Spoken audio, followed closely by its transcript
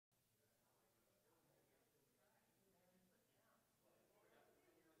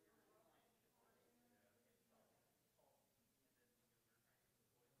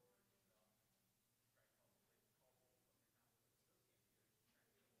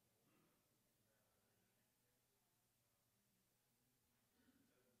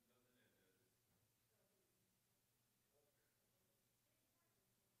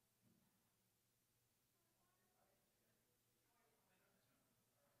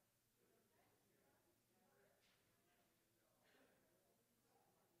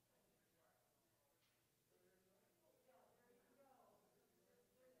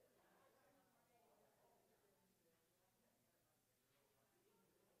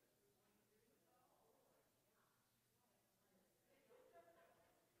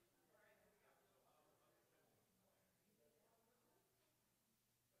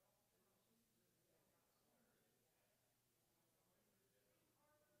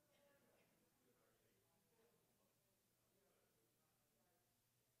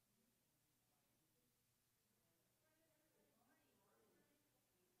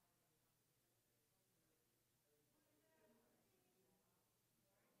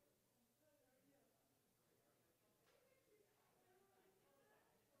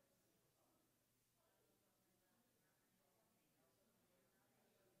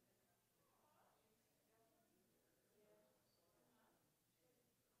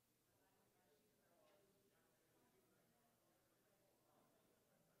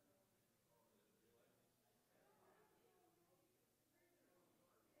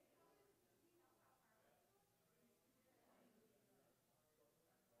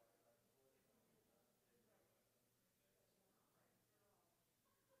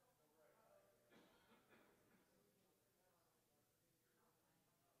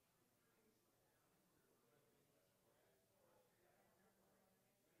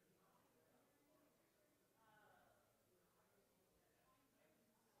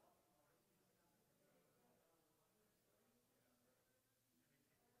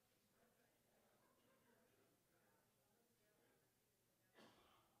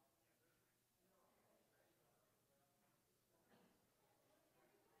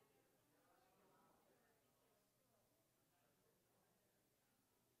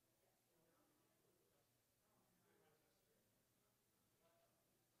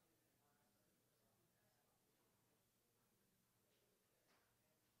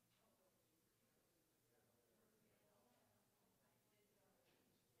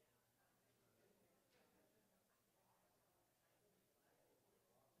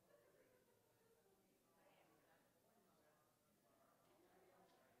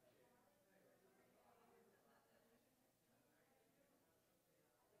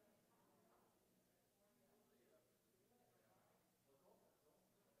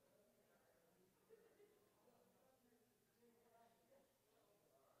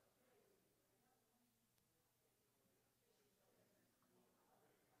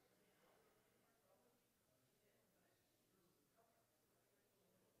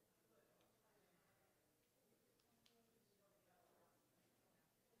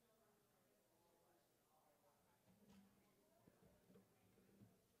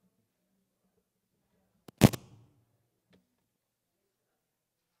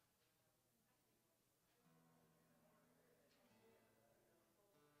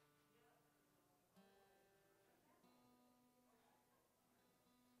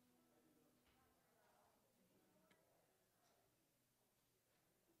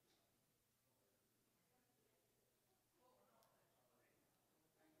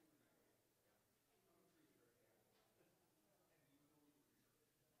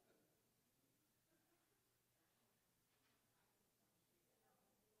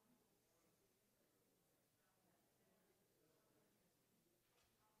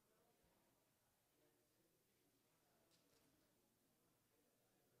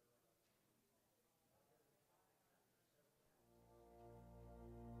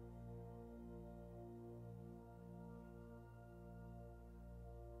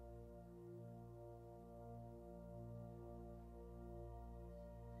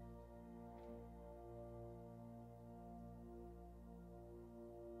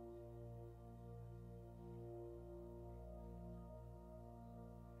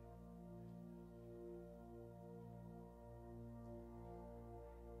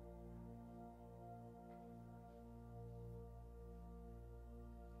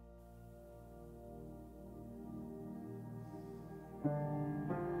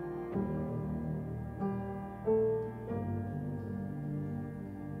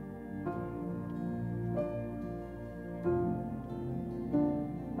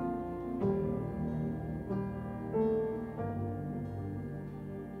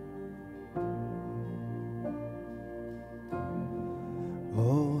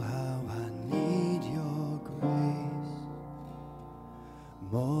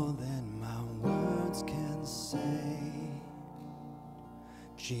more than my words can say.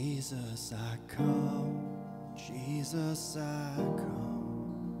 Jesus, I come. Jesus, I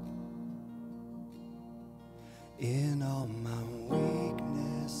come. In all my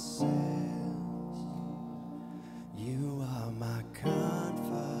weaknesses, you are my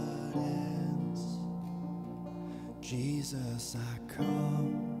confidence. Jesus, I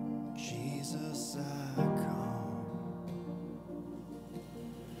come. Jesus, I come.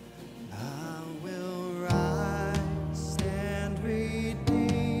 I will rise, stand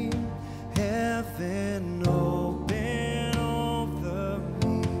redeemed, heaven open over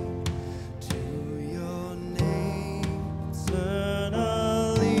me, to your name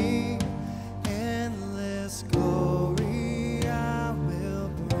eternally, endless glory I will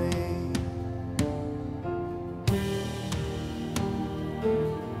bring.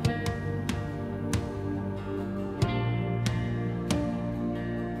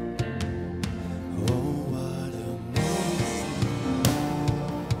 Oh, what amazing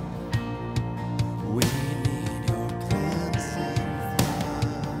love. We need your cleansing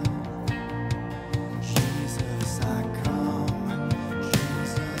flood. Jesus, I come.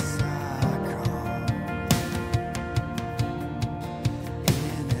 Jesus, I come.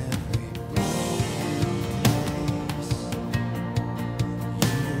 In every broken place,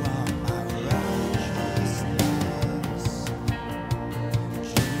 you are my righteousness.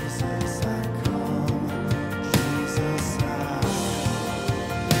 Jesus, I come. Jesus, I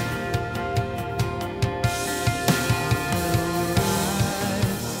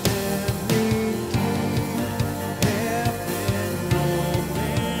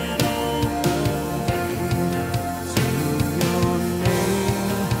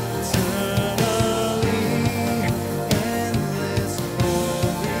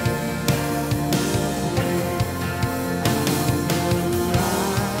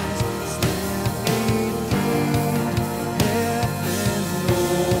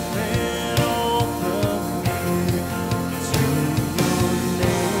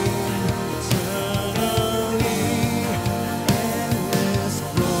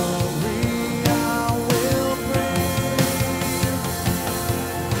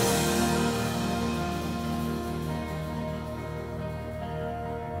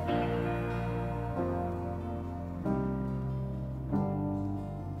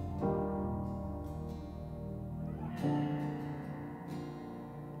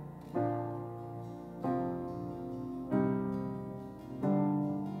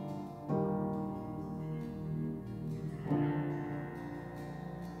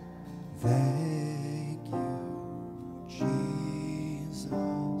thank you, Jesus,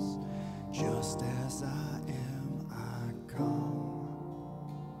 just as I am, I come.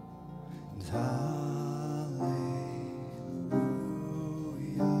 And hallelujah,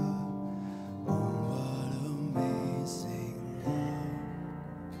 oh, what amazing love.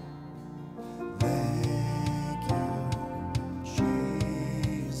 Thank you,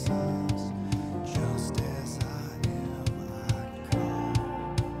 Jesus, just as I am, I come.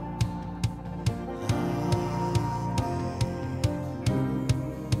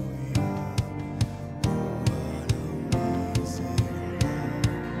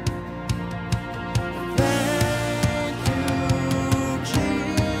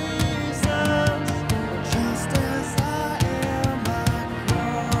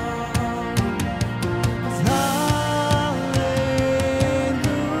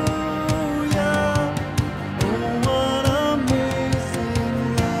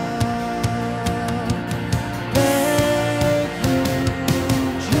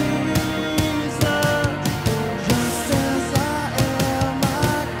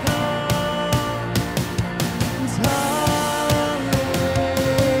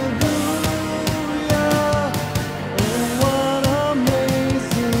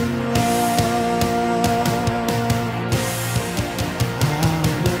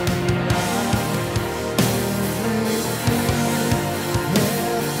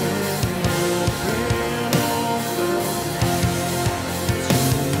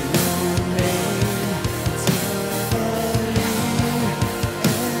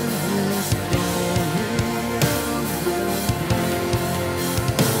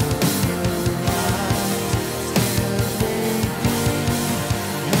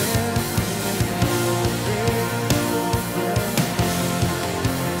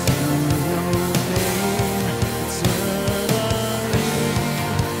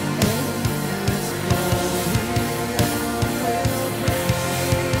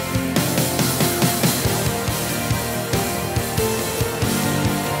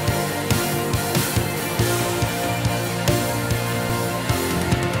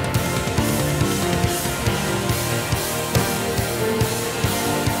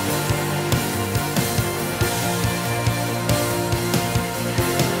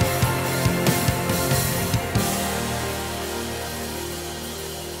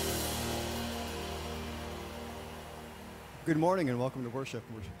 Good morning and welcome to worship.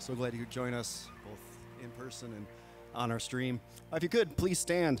 We're so glad you could join us both in person and on our stream. If you could, please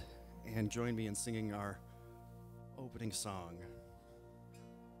stand and join me in singing our opening song.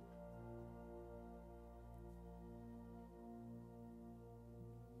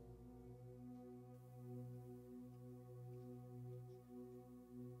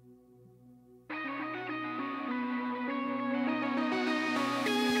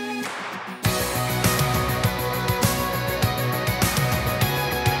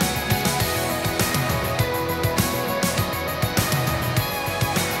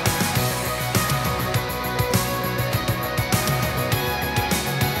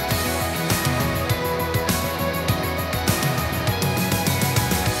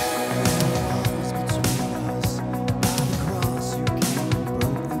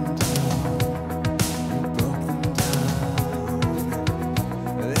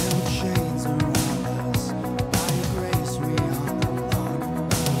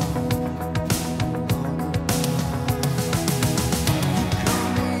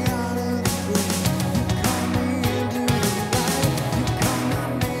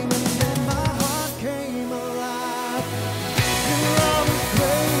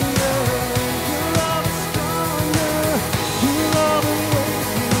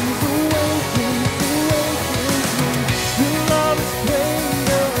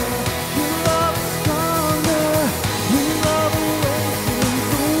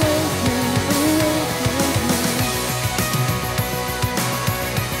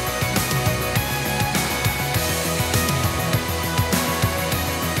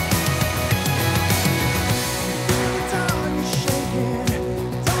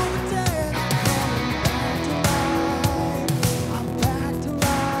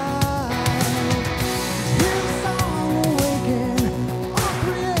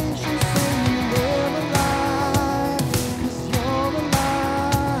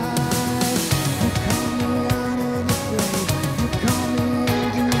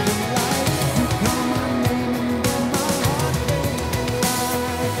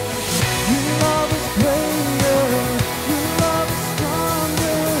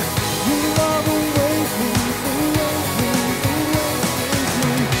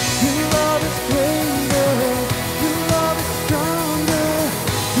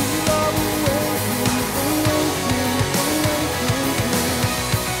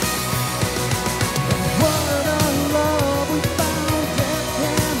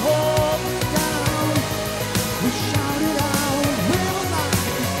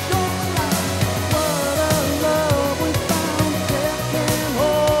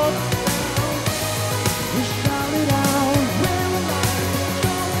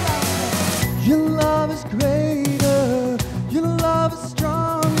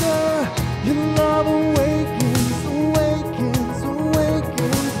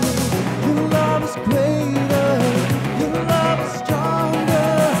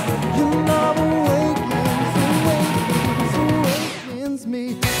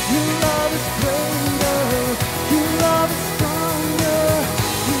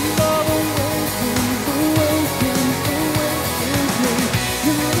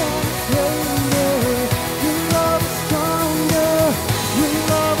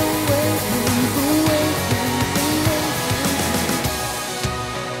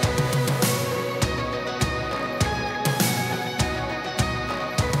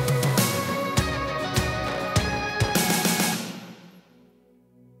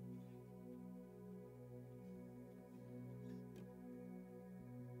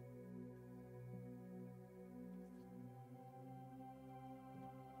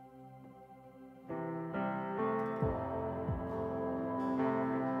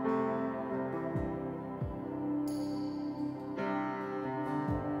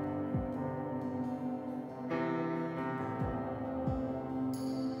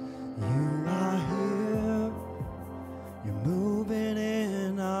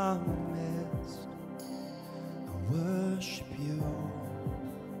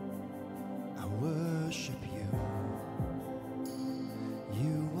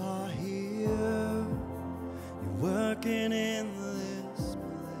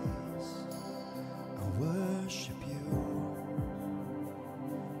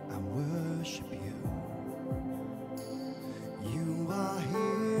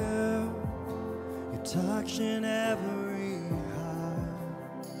 touching every heart.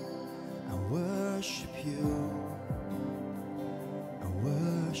 I worship you. I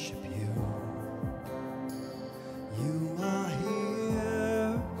worship you. You are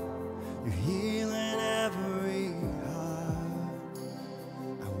here. You're healing every heart.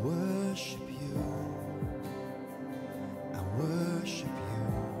 I worship you. I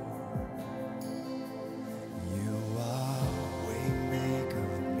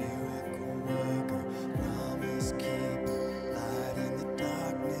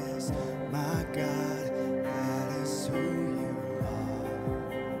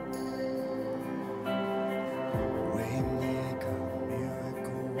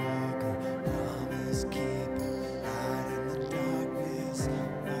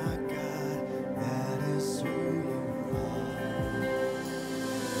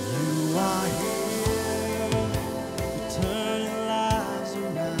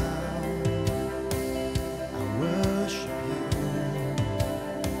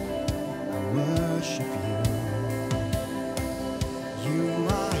worship you. You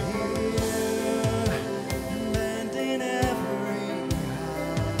are here, and in every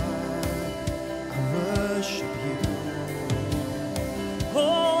heart, I worship you.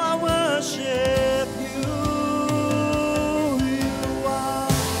 Oh, I worship you. You are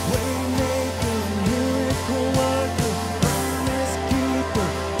waymaker, miracle worker, promise keeper,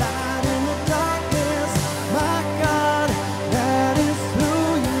 light in the darkness. My God, that is who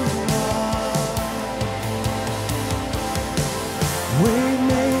you are.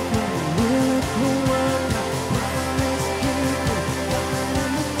 Waymaker, miracle worker, promise keeper, light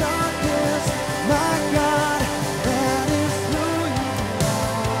in the darkness. My God, that is who you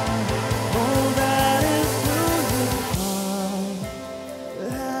are. Oh, that is who you are.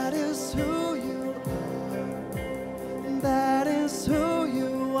 That is who you are. That is who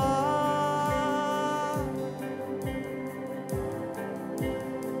you are.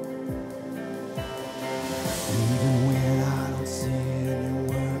 Even when I don't see it, you're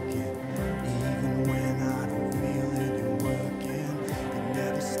working. Even when I don't feel it, you're working. You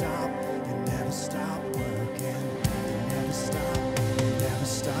never stop working. You never stop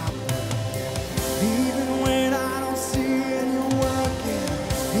working. Even when I don't see it, you're working.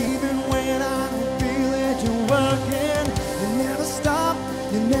 Even when I don't feel it, you're working. You never stop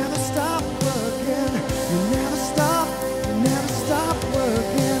working. You never stop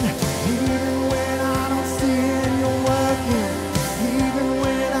working. Even when I don't see it, you're working. Even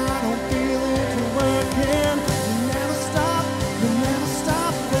when I don't feel it, you're working. You never stop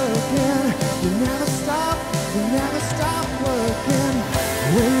working. You never stop working.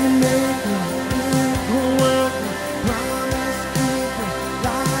 Waymaker, miracle worker, promise keeper,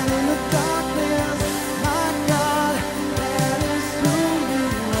 light in the darkness. My God, that is who you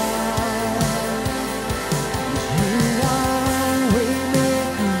are. You are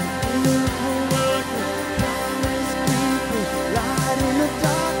waymaker, miracle worker, promise keeper, light in the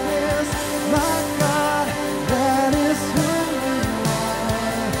darkness. My God, that is who you are.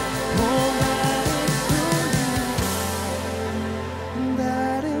 Oh,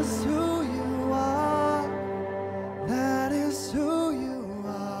 that is who you are. That is who you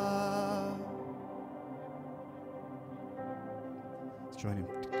are. Let's join him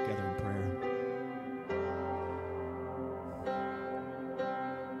together in prayer.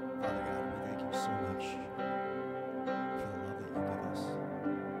 Father God, we thank you so much for the love that you give us.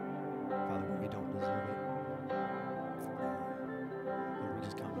 Father, when we don't deserve it, Lord, we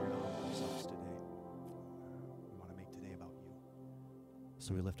just come here to humble ourselves today. We want to make today about you.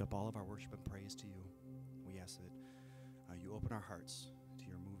 So we lift up all of our worship and praise to you. We ask that you open our hearts to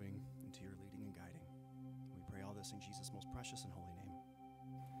your moving and to your leading and guiding. We pray all this in Jesus' most precious and holy name.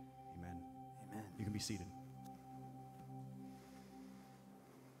 Amen. Amen. You can be seated.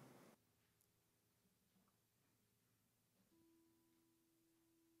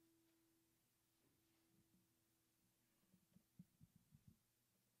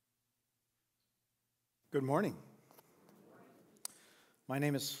 Good morning. My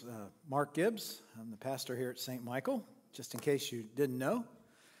name is Mark Gibbs. I'm the pastor here at St. Michael, just in case you didn't know.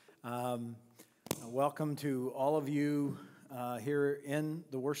 Welcome to all of you here in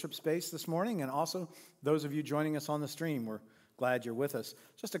the worship space this morning, and also those of you joining us on the stream. We're glad you're with us.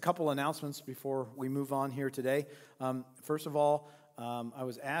 Just a couple announcements before we move on here today. First of all, I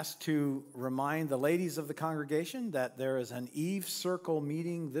was asked to remind the ladies of the congregation that there is an Eve Circle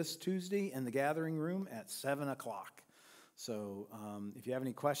meeting this Tuesday in the gathering room at 7 o'clock. So if you have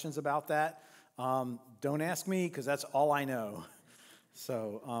any questions about that, don't ask me because that's all I know.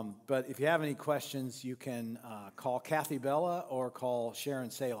 So, but if you have any questions, you can call Kathy Bella or call Sharon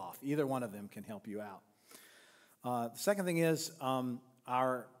Saloff. Either one of them can help you out. The second thing is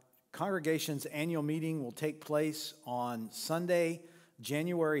our congregation's annual meeting will take place on Sunday,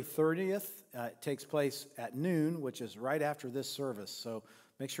 January 30th. It takes place at noon, which is right after this service. So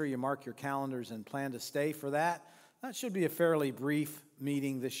make sure you mark your calendars and plan to stay for that. That should be a fairly brief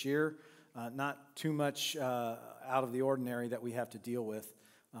meeting this year. Not too much out of the ordinary that we have to deal with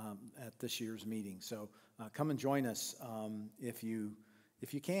at this year's meeting. So come and join us if you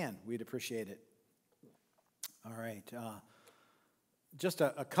can. We'd appreciate it. All right. Just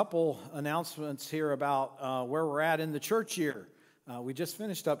a couple announcements here about where we're at in the church year. We just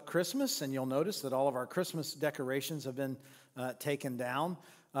finished up Christmas, and you'll notice that all of our Christmas decorations have been taken down.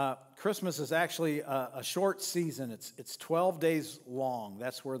 Christmas is actually a short season. It's 12 days long.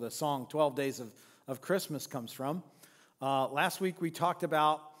 That's where the song 12 Days of Christmas comes from. Last week we talked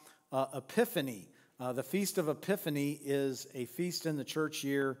about Epiphany. The Feast of Epiphany is a feast in the church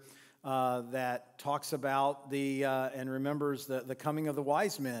year that talks about and remembers the coming of the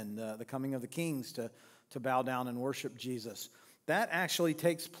wise men, the coming of the kings to bow down and worship Jesus. That actually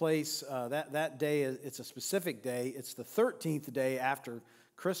takes place, that day, it's a specific day. It's the 13th day after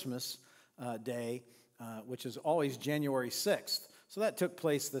Christmas Day, which is always January 6th. So that took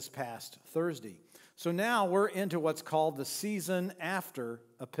place this past Thursday. So now we're into what's called the season after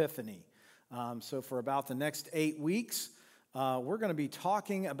Epiphany. So for about the next 8 weeks, we're going to be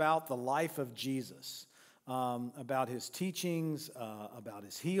talking about the life of Jesus, about his teachings, about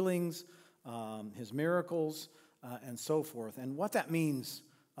his healings, his miracles, and so forth, and what that means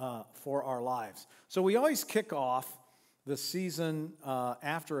for our lives. So we always kick off the season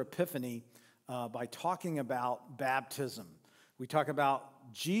after Epiphany by talking about baptism. We talk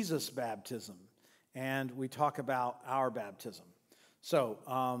about Jesus' baptism, and we talk about our baptism. So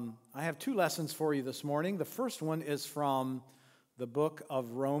I have 2 lessons for you this morning. The first one is from the book of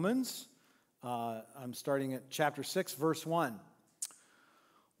Romans. I'm starting at chapter 6, verse 1.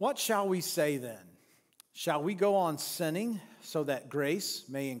 What shall we say then? Shall we go on sinning so that grace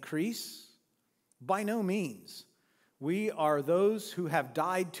may increase? By no means. We are those who have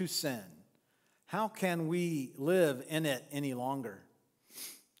died to sin. How can we live in it any longer?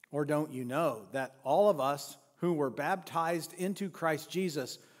 Or don't you know that all of us who were baptized into Christ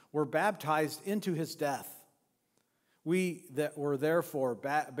Jesus were baptized into his death? We that were therefore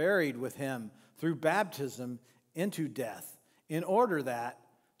buried with him through baptism into death, in order that,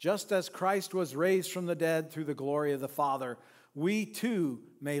 just as Christ was raised from the dead through the glory of the Father, we too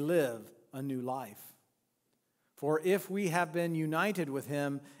may live a new life. For if we have been united with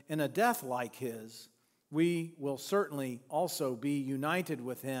him in a death like his, we will certainly also be united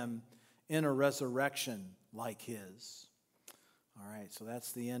with him in a resurrection like his. All right, so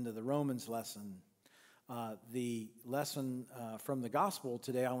that's the end of the Romans lesson. The lesson from the gospel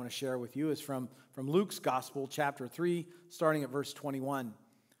today I want to share with you is from Luke's gospel, chapter 3, starting at verse 21.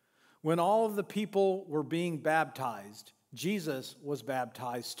 When all of the people were being baptized, Jesus was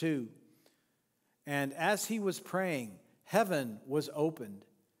baptized too. And as he was praying, heaven was opened,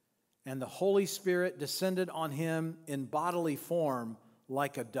 and the Holy Spirit descended on him in bodily form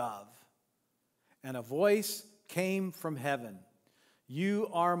like a dove. And a voice came from heaven, "You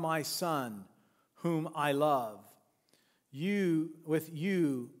are my Son, whom I love. With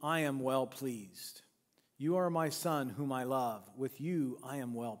you I am well pleased." You are my Son, whom I love. With you I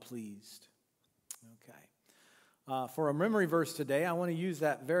am well pleased. Okay. For a memory verse today, I want to use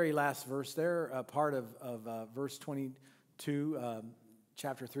that very last verse there, part of verse 22,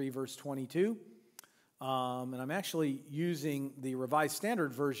 chapter 3, verse 22. And I'm actually using the Revised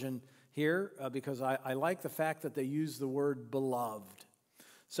Standard Version here because I like the fact that they use the word beloved.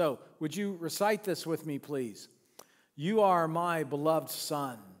 So, would you recite this with me, please? You are my beloved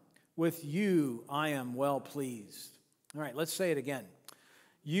Son. With you I am well pleased. All right, let's say it again.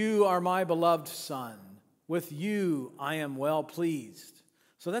 You are my beloved Son. With you I am well pleased.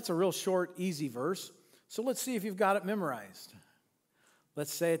 So that's a real short, easy verse. So let's see if you've got it memorized.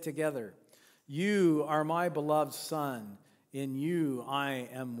 Let's say it together. You are my beloved Son. In you I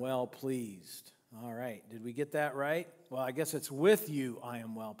am well pleased. All right, did we get that right? Well, I guess it's with you I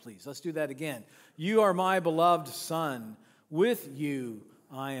am well pleased. Let's do that again. You are my beloved Son. With you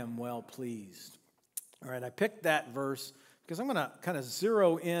I am well pleased. All right, I picked that verse because I'm going to kind of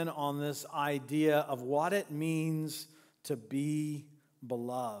zero in on this idea of what it means to be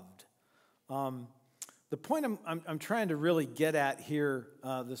beloved. The point I'm trying to really get at here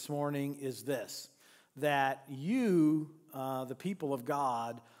this morning is this, that you, the people of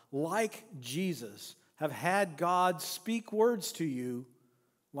God, like Jesus, have had God speak words to you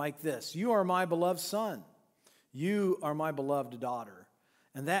like this. You are my beloved Son. You are my beloved daughter.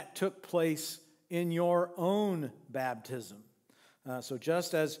 And that took place in your own baptism. So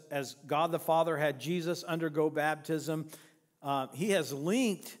just as God the Father had Jesus undergo baptism, he has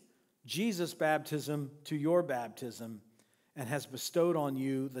linked Jesus' baptism to your baptism and has bestowed on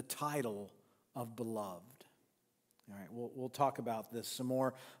you the title of beloved. All right, we'll talk about this some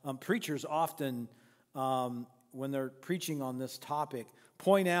more. Preachers often, when they're preaching on this topic,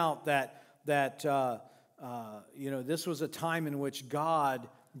 point out that this was a time in which God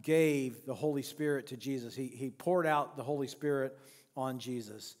gave the Holy Spirit to Jesus. He poured out the Holy Spirit on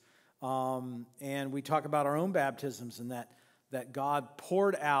Jesus. And we talk about our own baptisms and that God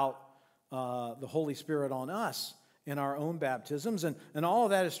poured out the Holy Spirit on us in our own baptisms. And all of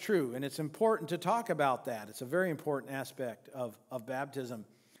that is true. And it's important to talk about that. It's a very important aspect of baptism.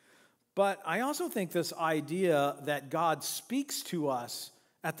 But I also think this idea that God speaks to us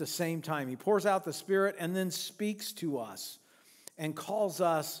at the same time. He pours out the Spirit and then speaks to us. and calls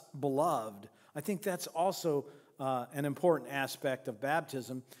us beloved. I think that's also an important aspect of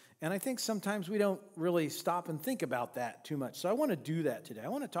baptism. And I think sometimes we don't really stop and think about that too much. So I want to do that today. I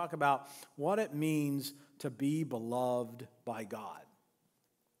want to talk about what it means to be beloved by God.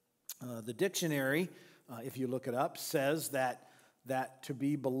 The dictionary, if you look it up, says that to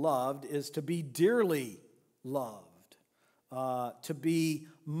be beloved is to be dearly loved, to be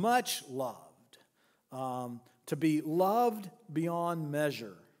much loved, to be loved beyond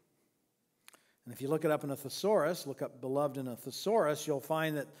measure. And if you look it up in a thesaurus, look up beloved in a thesaurus, you'll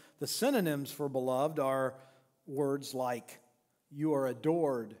find that the synonyms for beloved are words like you are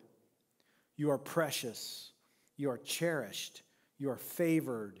adored, you are precious, you are cherished, you are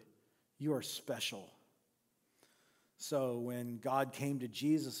favored, you are special. So when God came to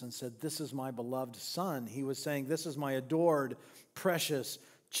Jesus and said, "This is my beloved Son," he was saying, "This is my adored, precious,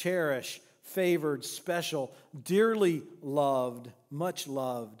 cherished, favored, special, dearly loved, much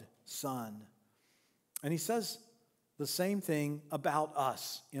loved Son." And he says the same thing about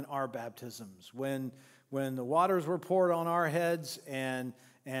us in our baptisms. When the waters were poured on our heads and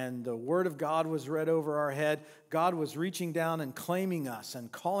the Word of God was read over our head, God was reaching down and claiming us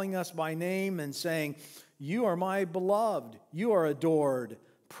and calling us by name and saying, "You are my beloved. You are adored,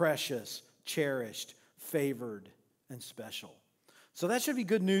 precious, cherished, favored, and special." So that should be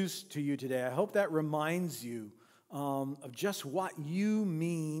good news to you today. I hope that reminds you of just what you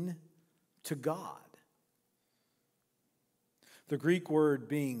mean to God. The Greek word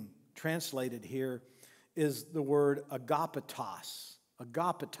being translated here is the word agapetos.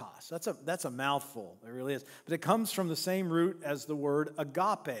 Agapetos. That's a mouthful. It really is. But it comes from the same root as the word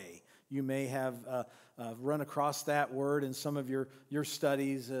agape. You may have run across that word in some of your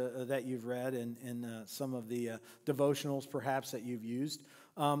studies that you've read and in some of the devotionals perhaps that you've used.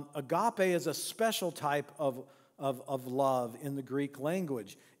 Agape is a special type of love in the Greek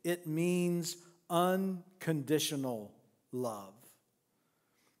language. It means unconditional love.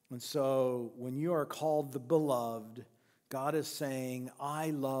 And so when you are called the beloved, God is saying,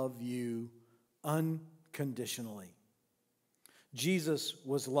 "I love you unconditionally." Jesus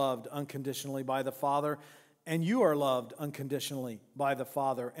was loved unconditionally by the Father, and you are loved unconditionally by the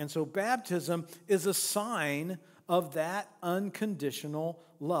Father. And so baptism is a sign of that unconditional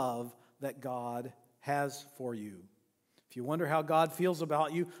love that God has for you. If you wonder how God feels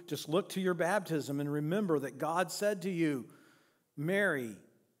about you, just look to your baptism and remember that God said to you, "Mary,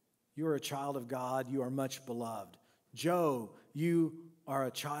 you are a child of God, you are much beloved. Joe, you are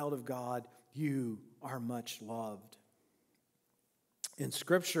a child of God, you are much loved." In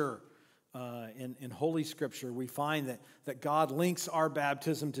Scripture, in Holy Scripture, we find that God links our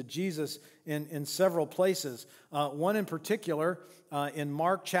baptism to Jesus in several places. One in particular, in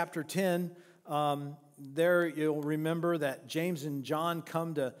Mark chapter 10, there you'll remember that James and John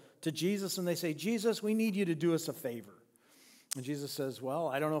come to Jesus and they say, "Jesus, we need you to do us a favor." And Jesus says, "Well,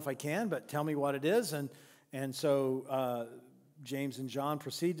 I don't know if I can, but tell me what it is." And so James and John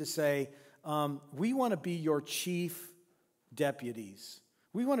proceed to say, "We want to be your chief deputies.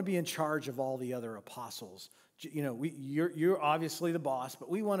 We want to be in charge of all the other apostles. You know, you're obviously the boss, but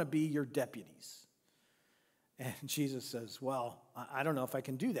we want to be your deputies." And Jesus says, "Well, I don't know if I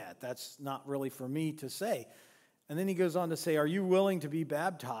can do that. That's not really for me to say." And then he goes on to say, "Are you willing to be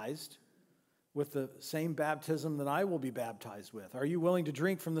baptized with the same baptism that I will be baptized with? Are you willing to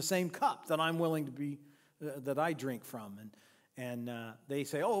drink from the same cup that I'm willing to be, that I drink from?" And they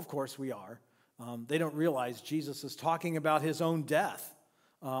say, "Oh, of course we are." They don't realize Jesus is talking about his own death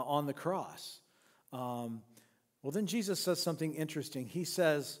on the cross. Well, then Jesus says something interesting. He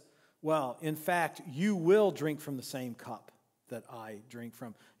says, "Well, in fact, you will drink from the same cup that I drink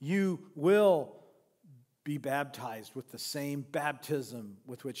from. You will be baptized with the same baptism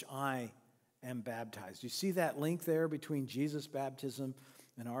with which I am baptized." You see that link there between Jesus' baptism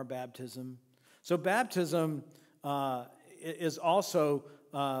and our baptism? So baptism is also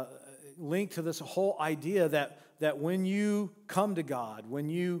linked to this whole idea that when you come to God, when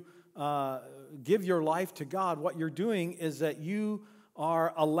you give your life to God, what you're doing is that you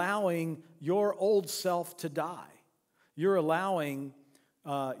are allowing your old self to die. You're allowing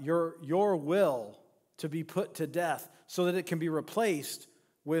your will to be put to death so that it can be replaced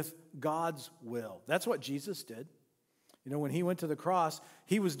with God's will. That's what Jesus did. You know, when he went to the cross,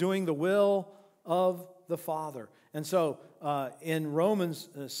 he was doing the will of the Father. And so in Romans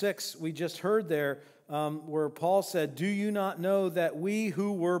 6, we just heard there where Paul said, "Do you not know that we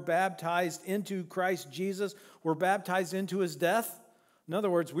who were baptized into Christ Jesus were baptized into his death?" In other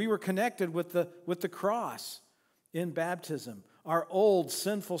words, we were connected with the cross in baptism. Our old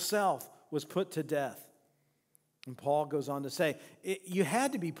sinful self was put to death. And Paul goes on to say, you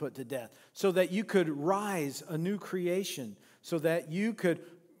had to be put to death so that you could rise a new creation, so that you could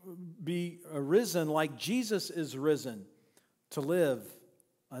be risen like Jesus is risen to live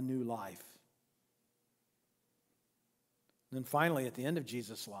a new life. And then finally, at the end of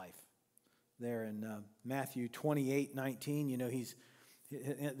Jesus' life, there in Matthew 28:19, he's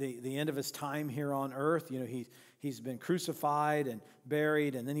the end of his time here on earth. He's been crucified and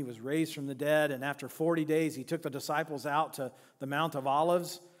buried, and then he was raised from the dead. And after 40 days, he took the disciples out to the Mount of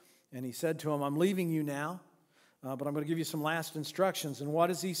Olives, and he said to them, I'm leaving you now, but I'm going to give you some last instructions. And what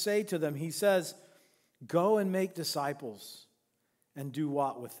does he say to them? He says, go and make disciples, and do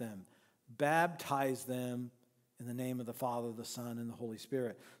what with them? Baptize them in the name of the Father, the Son, and the Holy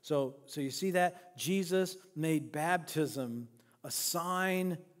Spirit. So you see that? Jesus made baptism a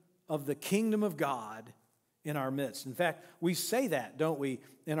sign of the kingdom of God in our midst. In fact, we say that, don't we,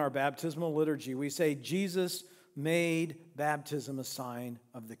 in our baptismal liturgy? We say Jesus made baptism a sign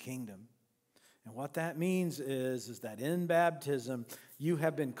of the kingdom. And what that means is that in baptism, you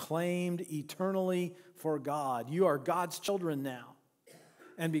have been claimed eternally for God. You are God's children now.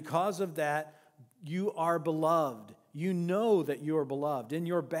 And because of that, you are beloved. You know that you are beloved. In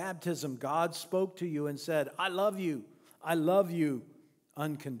your baptism, God spoke to you and said, I love you. I love you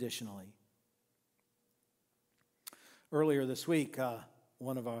unconditionally. Earlier this week,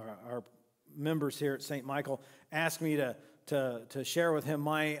 one of our members here at St. Michael asked me to share with him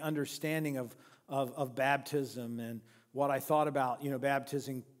my understanding of baptism and what I thought about,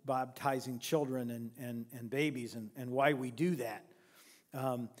 baptizing children and babies and why we do that.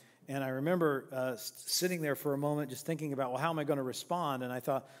 And I remember sitting there for a moment just thinking about, well, how am I going to respond? And I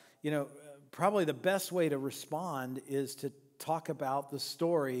thought, probably the best way to respond is to talk about the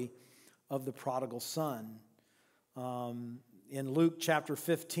story of the prodigal son. In Luke chapter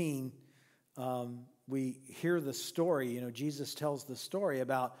 15, we hear the story. Jesus tells the story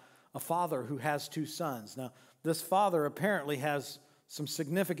about a father who has two sons. Now, this father apparently has some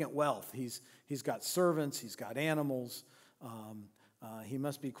significant wealth. He's got servants, he's got animals. He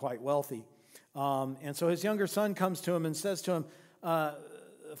must be quite wealthy. And so his younger son comes to him and says to him,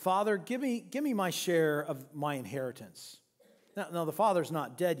 Father, give me my share of my inheritance. Now the father's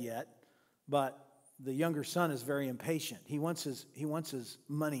not dead yet, but the younger son is very impatient. He wants his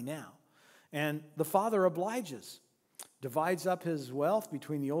money now. And the father obliges, divides up his wealth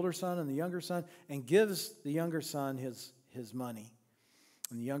between the older son and the younger son, and gives the younger son his money.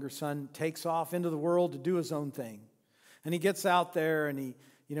 And the younger son takes off into the world to do his own thing. And he gets out there and he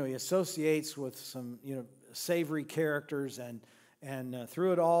associates with some, savory characters, and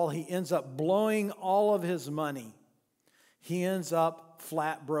through it all, he ends up blowing all of his money. He ends up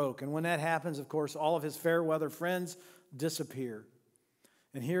flat broke. And when that happens, of course, all of his fair weather friends disappear.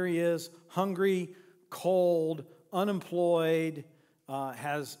 And here he is, hungry, cold, unemployed,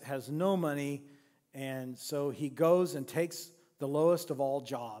 has no money. And so he goes and takes the lowest of all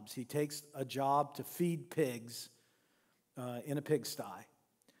jobs. He takes a job to feed pigs in a pigsty.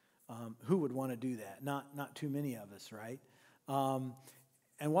 Who would want to do that? Not too many of us, right?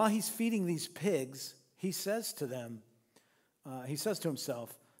 And while he's feeding these pigs, he says to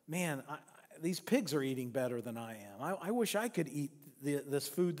himself, man, these pigs are eating better than I am. I wish I could eat this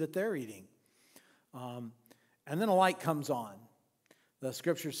food that they're eating. And then a light comes on. The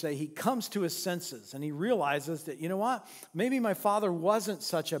scriptures say he comes to his senses and he realizes that, maybe my father wasn't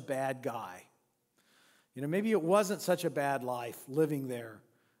such a bad guy. Maybe it wasn't such a bad life living there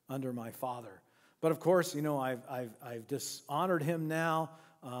under my father. But of course, I've dishonored him now,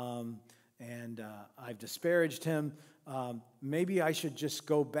 and I've disparaged him. Maybe I should just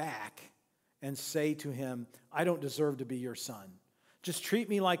go back and say to him, I don't deserve to be your son. Just treat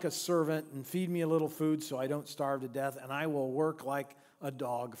me like a servant and feed me a little food so I don't starve to death, and I will work like a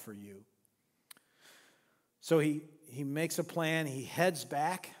dog for you. So he makes a plan. He heads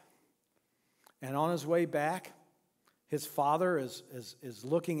back, and on his way back, his father is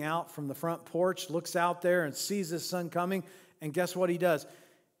looking out from the front porch, looks out there and sees his son coming, and guess what he does?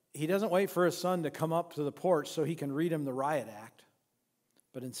 He doesn't wait for his son to come up to the porch so he can read him the riot act,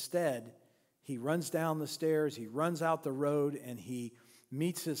 but instead, he runs down the stairs, he runs out the road, and he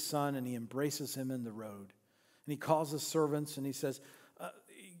meets his son, and he embraces him in the road. And he calls his servants, and he says,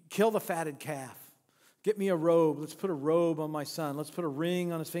 kill the fatted calf. Get me a robe. Let's put a robe on my son. Let's put a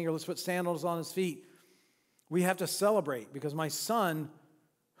ring on his finger. Let's put sandals on his feet. We have to celebrate because my son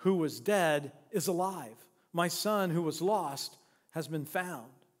who was dead is alive. My son who was lost has been found.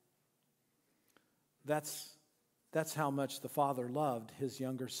 That's how much the father loved his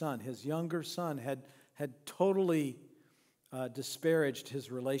younger son. His younger son had totally disparaged his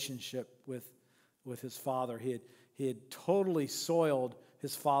relationship with his father. He had totally soiled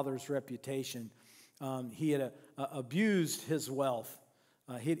his father's reputation. He had abused his wealth.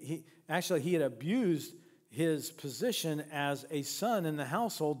 He had abused his position as a son in the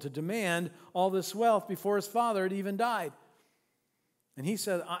household to demand all this wealth before his father had even died. And he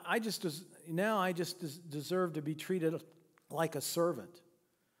said, I just deserve to be treated like a servant.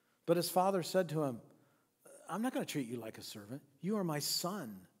 But his father said to him, I'm not going to treat you like a servant. You are my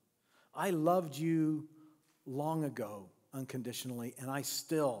son. I loved you long ago unconditionally, and I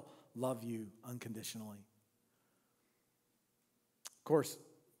still love you unconditionally. Of course,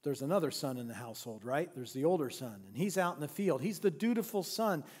 there's another son in the household, right? There's the older son, and he's out in the field. He's the dutiful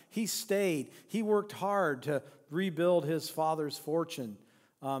son. He stayed. He worked hard to rebuild his father's fortune.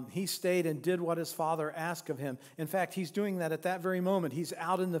 He stayed and did what his father asked of him. In fact, he's doing that at that very moment. He's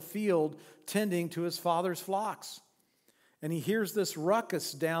out in the field tending to his father's flocks. And he hears this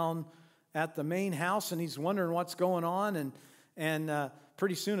ruckus down at the main house, and he's wondering what's going on. And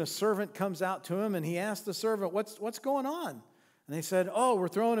pretty soon a servant comes out to him, and he asks the servant, what's going on? And they said, oh, we're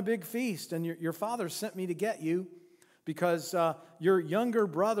throwing a big feast, and your father sent me to get you because your younger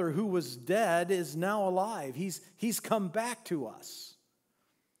brother who was dead is now alive. He's come back to us.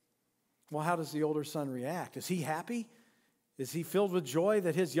 Well, how does the older son react? Is he happy? Is he filled with joy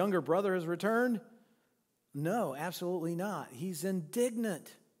that his younger brother has returned? No, absolutely not. He's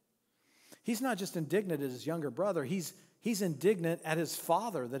indignant. He's not just indignant at his younger brother. He's indignant at his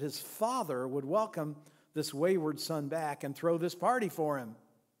father, that his father would welcome this wayward son back and throw this party for him.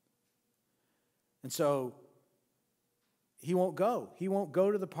 And so he won't go. He won't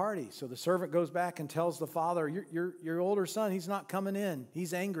go to the party. So the servant goes back and tells the father, your older son, he's not coming in.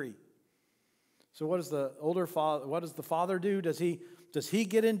 He's angry. So what does the father do? Does he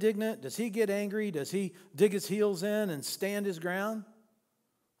get indignant? Does he get angry? Does he dig his heels in and stand his ground?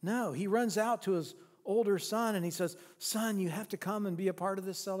 No, he runs out to his older son and he says, son, you have to come and be a part of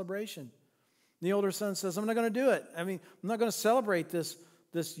this celebration. And the older son says, I'm not going to do it. I'm not going to celebrate this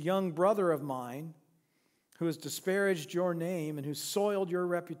young brother of mine who has disparaged your name and who's soiled your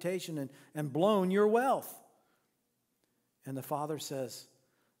reputation and blown your wealth. And the father says,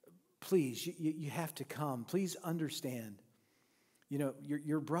 please, you have to come. Please understand. You know,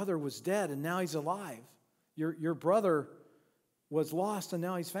 your brother was dead and now he's alive. Your brother was lost and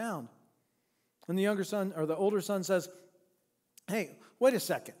now he's found. And the younger son or the older son says, hey, wait a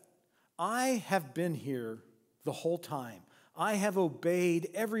second. I have been here the whole time. I have obeyed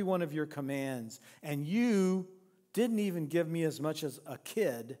every one of your commands, and you didn't even give me as much as a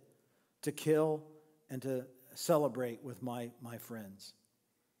kid to kill and to celebrate with my friends.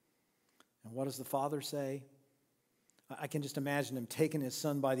 And what does the father say? I can just imagine him taking his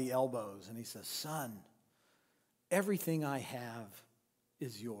son by the elbows, and he says, son, everything I have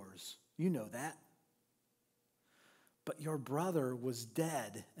is yours. You know that. But your brother was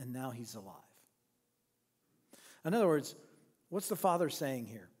dead, and now he's alive. In other words, what's the father saying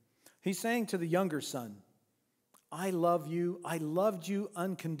here? He's saying to the younger son, I love you. I loved you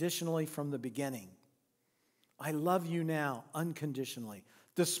unconditionally from the beginning. I love you now unconditionally,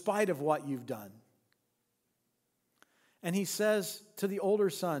 despite of what you've done. And he says to the older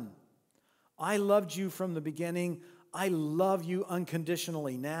son, I loved you from the beginning. I love you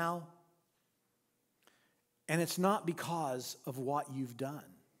unconditionally now. And it's not because of what you've done.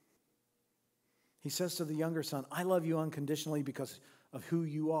 He says to the younger son, I love you unconditionally because of who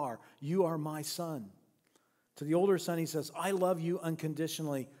you are. You are my son. To the older son, he says, I love you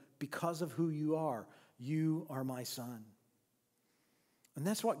unconditionally because of who you are. You are my son. And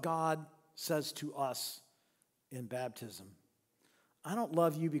that's what God says to us in baptism. I don't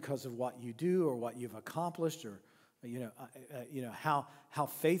love you because of what you do or what you've accomplished or how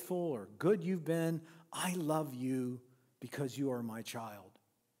faithful or good you've been. I love you because you are my child.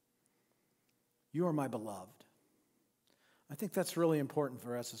 You are my beloved. I think that's really important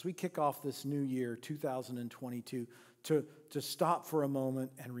for us as we kick off this new year, 2022, to stop for a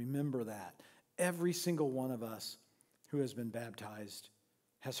moment and remember that. Every single one of us who has been baptized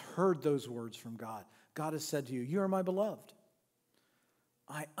has heard those words from God. God has said to you, you are my beloved.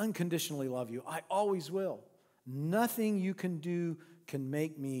 I unconditionally love you. I always will. Nothing you can do can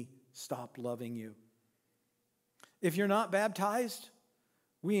make me stop loving you. If you're not baptized,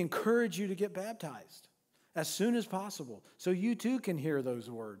 we encourage you to get baptized as soon as possible so you too can hear those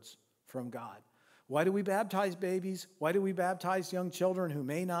words from God. Why do we baptize babies? Why do we baptize young children who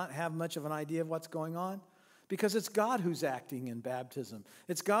may not have much of an idea of what's going on? Because it's God who's acting in baptism.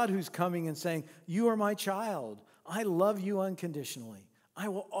 It's God who's coming and saying, you are my child. I love you unconditionally. I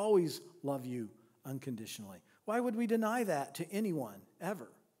will always love you unconditionally. Why would we deny that to anyone,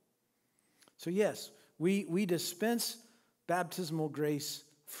 ever? So yes, We dispense baptismal grace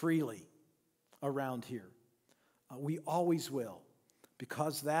freely around here. We always will,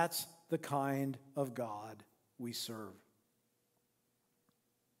 because that's the kind of God we serve.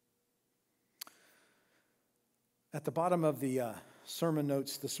 At the bottom of the sermon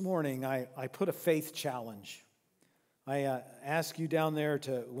notes this morning, I put a faith challenge. I ask you down there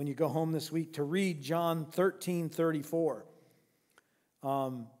to, when you go home this week, to read John 13:34.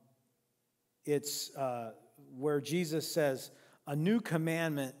 It's where Jesus says, "A new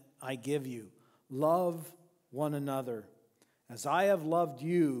commandment I give you, love one another. As I have loved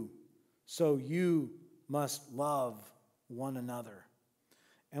you, so you must love one another."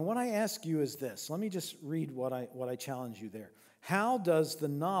 And what I ask you is this. Let me just read what I challenge you there. How does the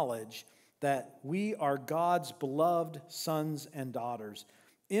knowledge that we are God's beloved sons and daughters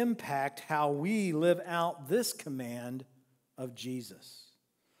impact how we live out this command of Jesus?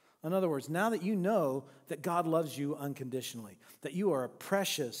 In other words, now that you know that God loves you unconditionally, that you are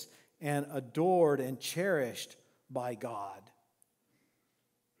precious and adored and cherished by God,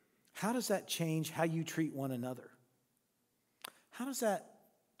 how does that change how you treat one another? How does that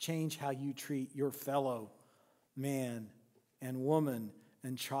change how you treat your fellow man and woman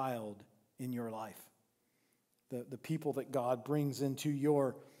and child in your life? The people that God brings into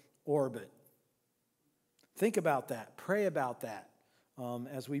your orbit. Think about that. Pray about that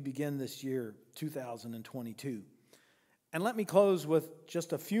as we begin this year, 2022. And let me close with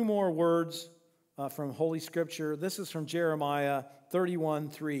just a few more words from Holy Scripture. This is from Jeremiah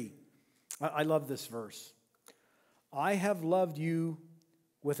 31:3. I love this verse. "I have loved you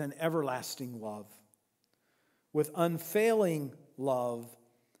with an everlasting love. With unfailing love,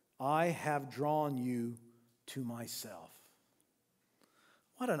 I have drawn you to myself."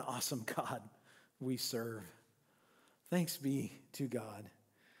 What an awesome God we serve. Thanks be to God.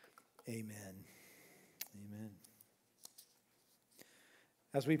 Amen. Amen.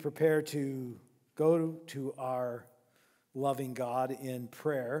 As we prepare to go to our loving God in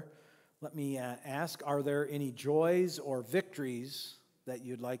prayer, let me ask, are there any joys or victories that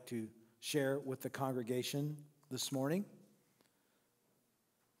you'd like to share with the congregation this morning?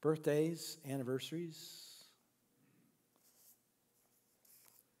 Birthdays, anniversaries?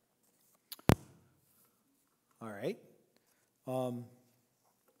 All right.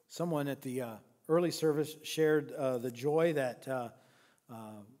 Someone at the early service shared the joy that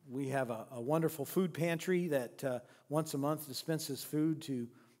we have a wonderful food pantry that once a month dispenses food to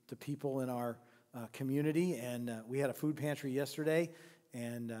people in our community. And we had a food pantry yesterday,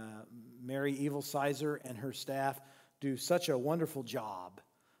 and Mary Evilsizer and her staff do such a wonderful job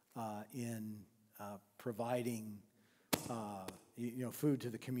in providing food to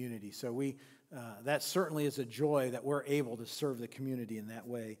the community. So that certainly is a joy that we're able to serve the community in that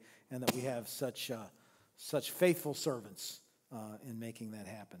way, and that we have such faithful servants in making that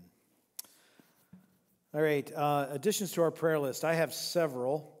happen. All right, additions to our prayer list. I have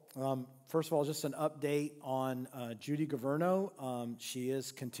several. First of all, just an update on Judy Governo. She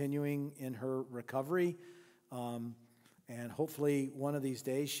is continuing in her recovery, and hopefully one of these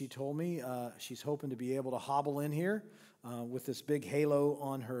days, she told me, she's hoping to be able to hobble in here with this big halo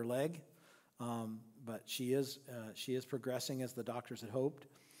on her leg. But she is progressing as the doctors had hoped.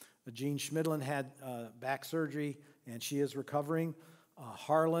 Jean Schmidlin had back surgery, and she is recovering.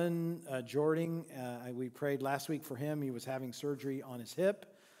 Harlan Jording, we prayed last week for him. He was having surgery on his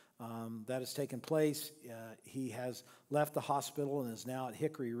hip. That has taken place. He has left the hospital and is now at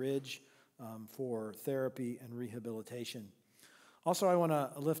Hickory Ridge for therapy and rehabilitation. Also, I want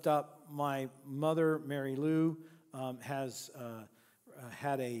to lift up my mother, Mary Lou, has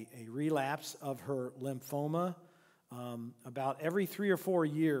had a relapse of her lymphoma. About every 3 or 4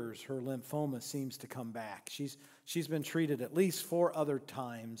 years, her lymphoma seems to come back. She's been treated at least 4 other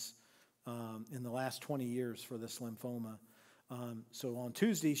times in the last 20 years for this lymphoma. So on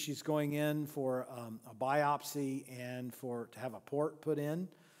Tuesday, she's going in for a biopsy and to have a port put in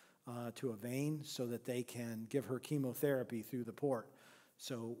to a vein so that they can give her chemotherapy through the port.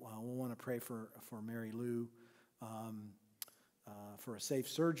 So we'll want to pray for Mary Lou for a safe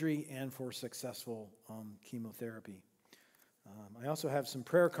surgery and for successful chemotherapy. I also have some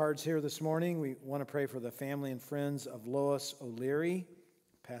prayer cards here this morning. We want to pray for the family and friends of Lois O'Leary,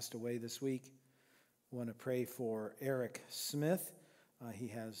 passed away this week. We want to pray for Eric Smith. He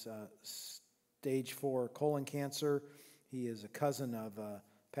has stage 4 colon cancer. He is a cousin of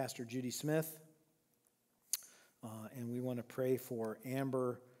Pastor Judy Smith. And we want to pray for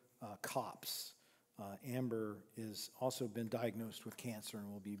Amber Copps. Amber has also been diagnosed with cancer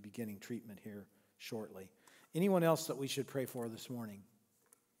and will be beginning treatment here shortly. Anyone else that we should pray for this morning?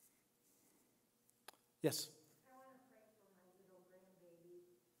 Yes. I want to pray for my little grandbaby,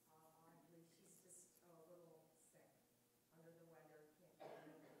 Audrey. She's just a little sick, under the weather, can't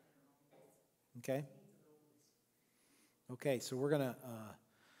get in right now. Okay. Needs a little boost. Okay, so we're going to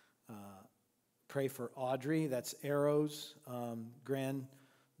pray for Audrey. That's Arrow's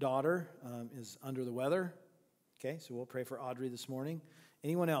granddaughter, is under the weather. Okay, so we'll pray for Audrey this morning.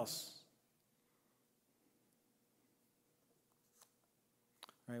 Anyone else?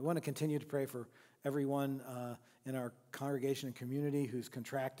 All right, I want to continue to pray for everyone in our congregation and community who's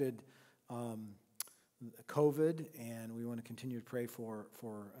contracted COVID, and we want to continue to pray for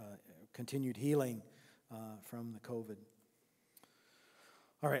continued healing from the COVID.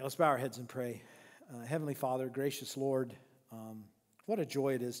 All right, let's bow our heads and pray. Heavenly Father, gracious Lord, what a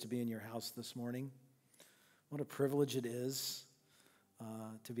joy it is to be in your house this morning. What a privilege it is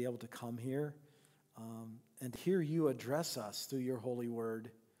to be able to come here and hear you address us through your holy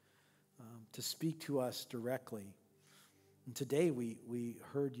word, to speak to us directly. And today we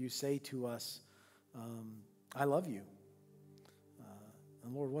heard you say to us, I love you.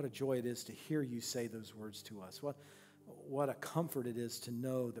 And Lord, what a joy it is to hear you say those words to us. What a comfort it is to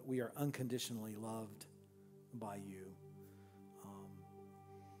know that we are unconditionally loved by you.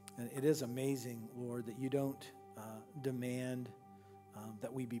 And it is amazing, Lord, that you don't demand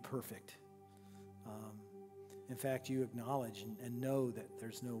that we be perfect. In fact, you acknowledge and know that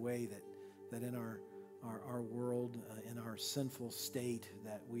there's no way that in our world, in our sinful state,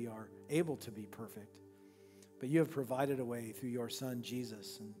 that we are able to be perfect. But you have provided a way through your Son,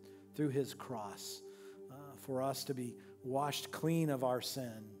 Jesus, and through his cross for us to be washed clean of our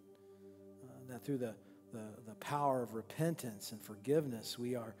sin, that through the power of repentance and forgiveness,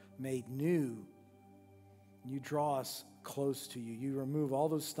 we are made new. You draw us close to you. You remove all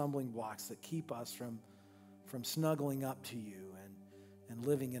those stumbling blocks that keep us from snuggling up to you and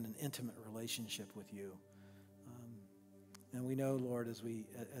living in an intimate relationship with you. And we know, Lord, as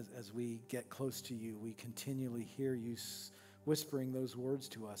we get close to you, we continually hear you whispering those words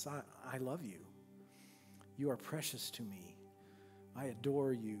to us. I love you. You are precious to me. I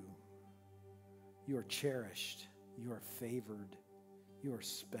adore you. You are cherished. You are favored. You are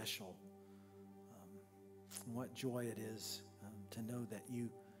special. What joy it is to know that you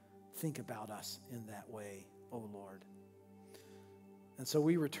think about us in that way, oh Lord. And so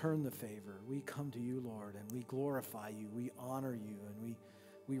we return the favor. We come to you, Lord, and we glorify you. We honor you, and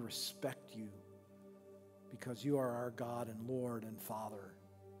we respect you because you are our God and Lord and Father.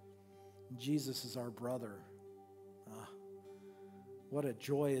 And Jesus is our brother. What a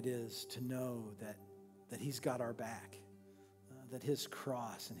joy it is to know that he's got our back, that his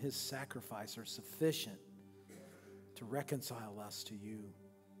cross and his sacrifice are sufficient to reconcile us to you,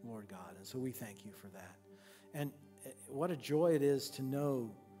 Lord God. And so we thank you for that. And what a joy it is to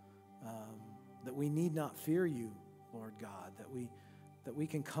know that we need not fear you, Lord God, that we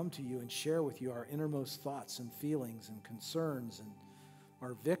can come to you and share with you our innermost thoughts and feelings and concerns and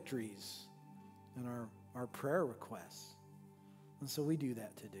our victories and our prayer requests. And so we do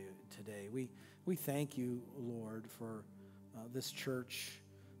that today. We thank you, Lord, for this church,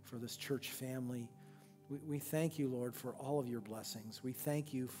 for this church family. We thank you, Lord, for all of your blessings. We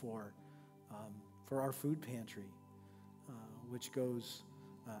thank you for our food pantry, which goes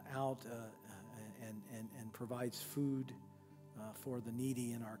out and provides food for the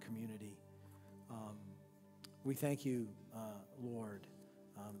needy in our community. We thank you, Lord,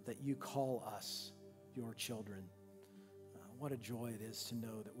 that you call us your children. What a joy it is to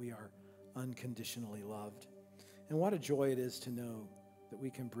know that we are unconditionally loved. And what a joy it is to know that we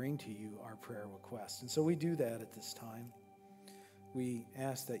can bring to you our prayer requests. And so we do that at this time. We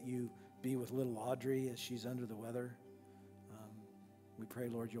ask that you be with little Audrey as she's under the weather. We pray,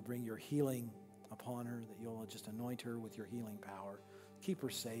 Lord, you'll bring your healing upon her, that you'll just anoint her with your healing power. Keep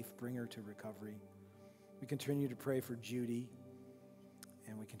her safe, bring her to recovery. We continue to pray for Judy,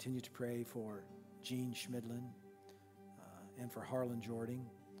 and we continue to pray for Jean Schmidlin and for Harlan Jording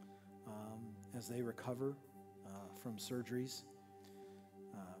as they recover from surgeries.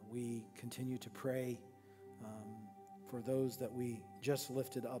 We continue to pray for those that we just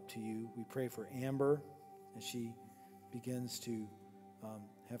lifted up to you. We pray for Amber as she begins to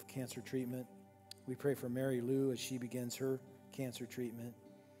have cancer treatment. We pray for Mary Lou as she begins her cancer treatment.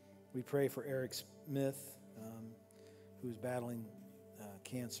 We pray for Eric Smith, who's battling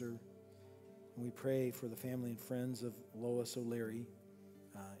cancer. And we pray for the family and friends of Lois O'Leary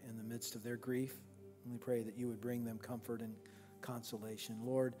in the midst of their grief. And we pray that you would bring them comfort and consolation.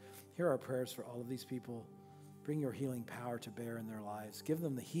 Lord, hear our prayers for all of these people. Bring your healing power to bear in their lives. Give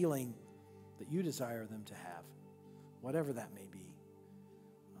them the healing that you desire them to have, whatever that may be.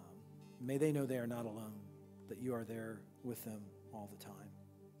 May they know they are not alone, that you are there with them all the time.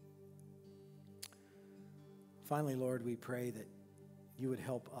 Finally, Lord, we pray that you would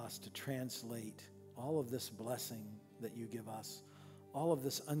help us to translate all of this blessing that you give us, all of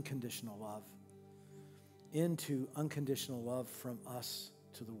this unconditional love, into unconditional love from us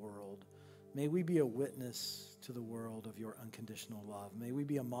to the world. May we be a witness to the world of your unconditional love. May we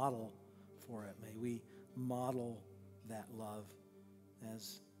be a model for it. May we model that love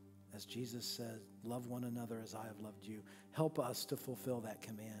as Jesus said, love one another as I have loved you. Help us to fulfill that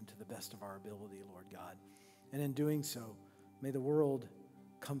command to the best of our ability, Lord God. And in doing so, may the world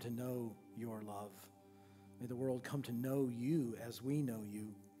come to know your love. May the world come to know you as we know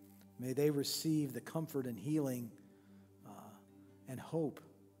you. May they receive the comfort and healing and hope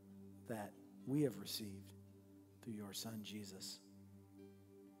that we have received through your Son, Jesus.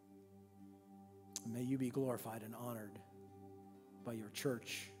 And may you be glorified and honored by your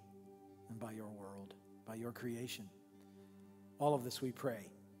church and by your world, by your creation. All of this we pray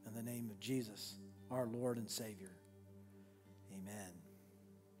in the name of Jesus, our Lord and Savior. Amen.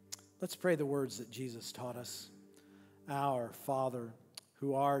 Let's pray the words that Jesus taught us. Our Father,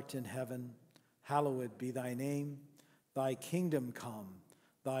 who art in heaven, hallowed be thy name. Thy kingdom come,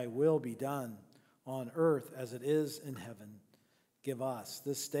 thy will be done on earth as it is in heaven. Give us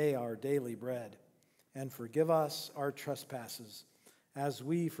this day our daily bread, and forgive us our trespasses, as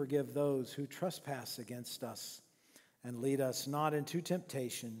we forgive those who trespass against us. And lead us not into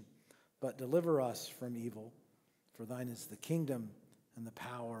temptation, but deliver us from evil. For thine is the kingdom and the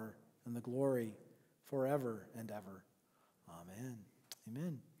power and the glory forever and ever. Amen.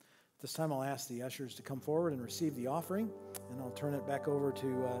 Amen. At this time, I'll ask the ushers to come forward and receive the offering, and I'll turn it back over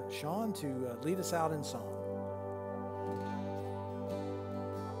to Sean to lead us out in song.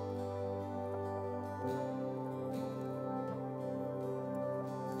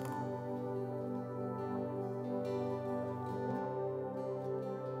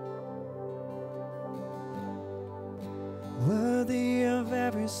 Worthy of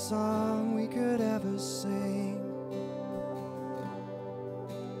every song we could ever sing,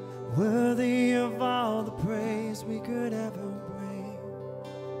 worthy of all the praise we could ever bring,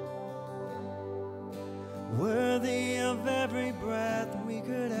 worthy of every breath we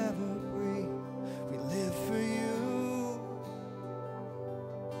could ever breathe. We live for you.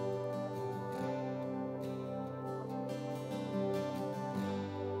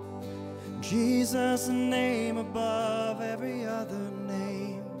 Jesus, the name above every other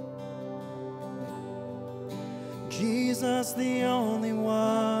name. Jesus, the only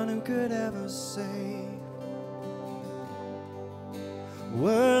one who could ever save.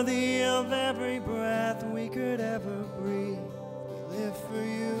 Worthy of every breath we could ever breathe. We live for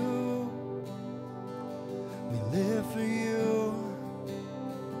you. We live for you.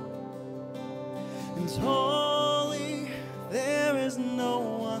 And holy, there is no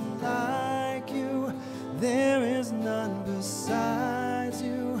one like you. There is none besides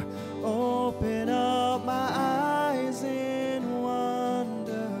you. Open up my eyes in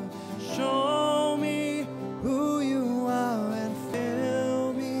wonder. Show me who you are and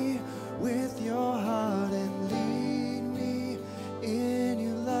fill me with your heart and lead me in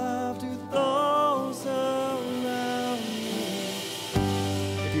your love to those around me.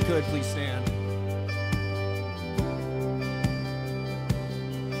 If you could, please stand.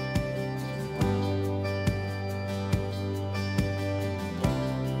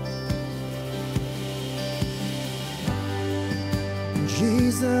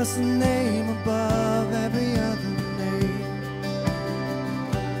 Jesus, the name above every other name.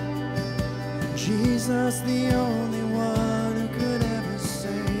 Jesus, the only one who could ever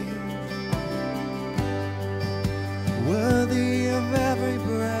save. Worthy of every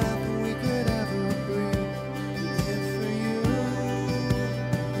breath we could ever breathe. We live for you.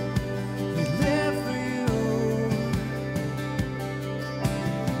 We live for you.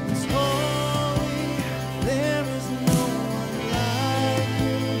 It's holy. There is no one like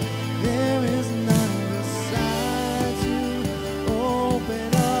you. There is none besides you. Open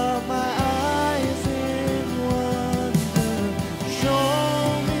up my eyes in wonder.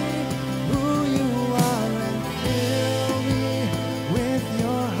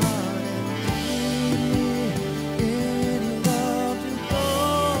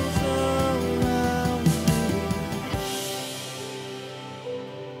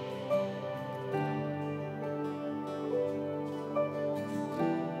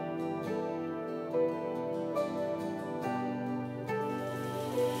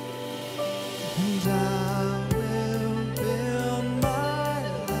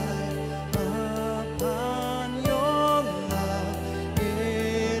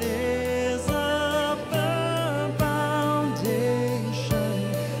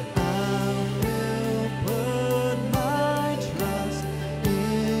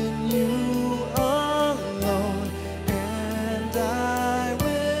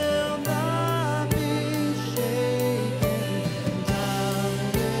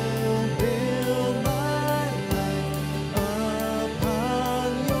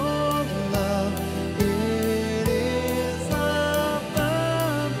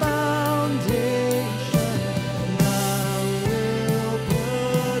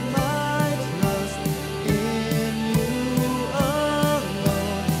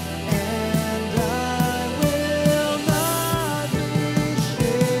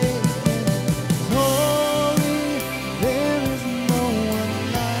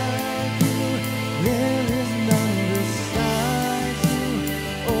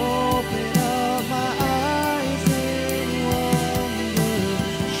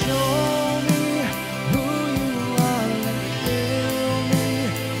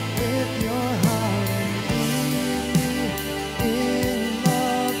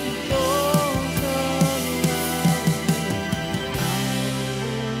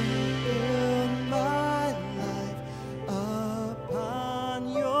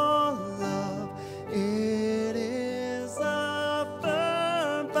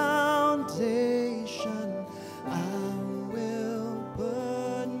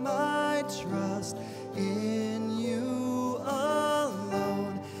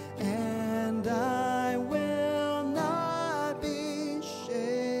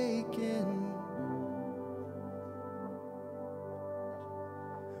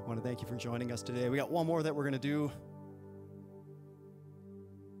 want to thank you for joining us today. We got one more that we're going to do.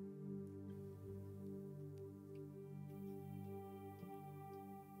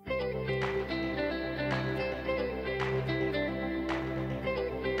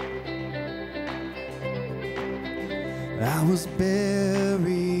 I was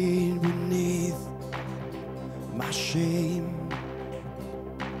buried beneath my shame.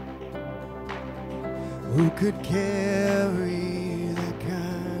 Who could carry that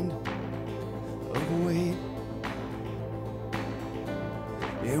kind of weight?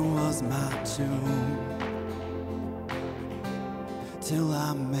 It was my tomb till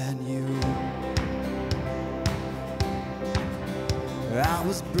I met you. I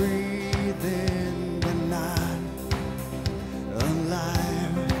was breathing the night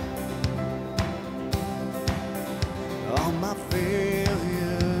alive. All my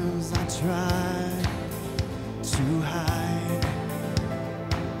failures I tried to hide.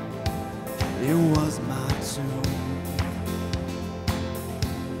 It was my tomb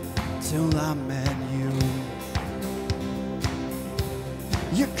till I met you.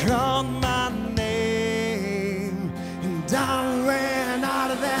 You called my name and I ran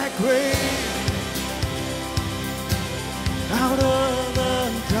out of that grave. Out of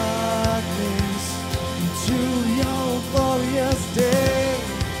the darkness into your glorious day.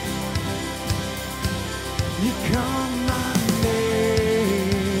 You called my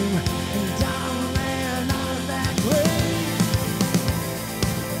name and I ran out of that grave.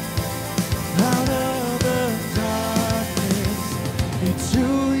 Out of the darkness into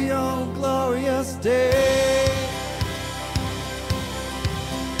your glorious day.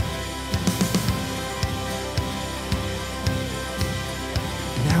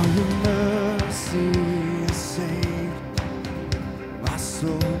 Your mercy has saved my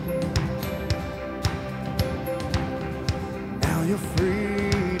soul. Now your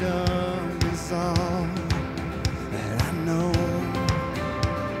freedom is all that I know.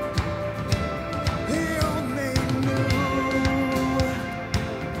 You made new,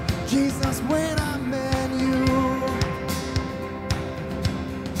 Jesus, when I met you.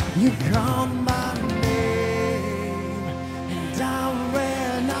 You called my name and I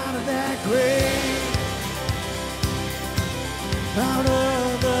ran out of that grave. Out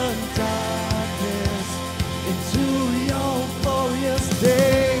of the darkness into your glorious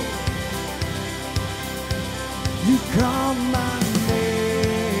day. You called my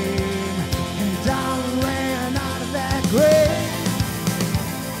name and I ran out of that grave.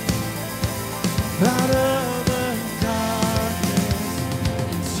 Out of the darkness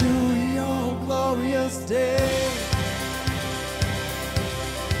into your glorious day.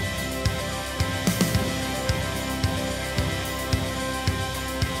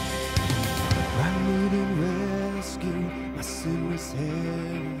 Sin was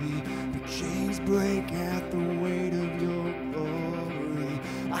heavy, the chains break at the weight of your glory.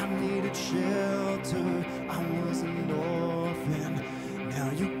 I needed shelter, I was an orphan. Now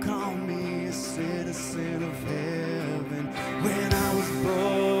you call me a citizen of heaven. When I was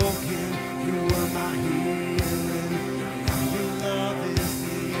broken, you were my healing. Now your love is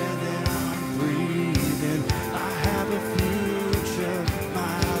the air that I'm breathing. I have a future,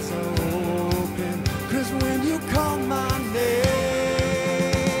 my eyes are open. 'Cause when you call my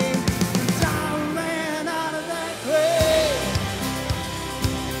name, and I ran out of that grave.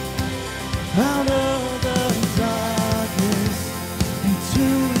 Out of the darkness into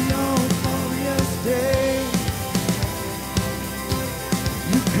your glorious day.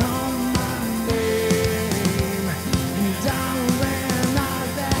 You call my name and I ran out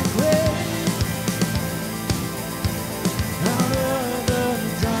of that grave. Out of the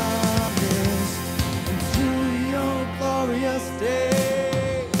darkness into your glorious day.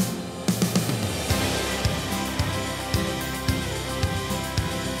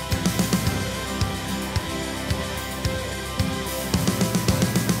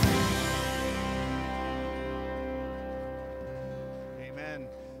 Amen.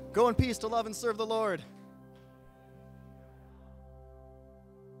 Go in peace to love and serve the Lord.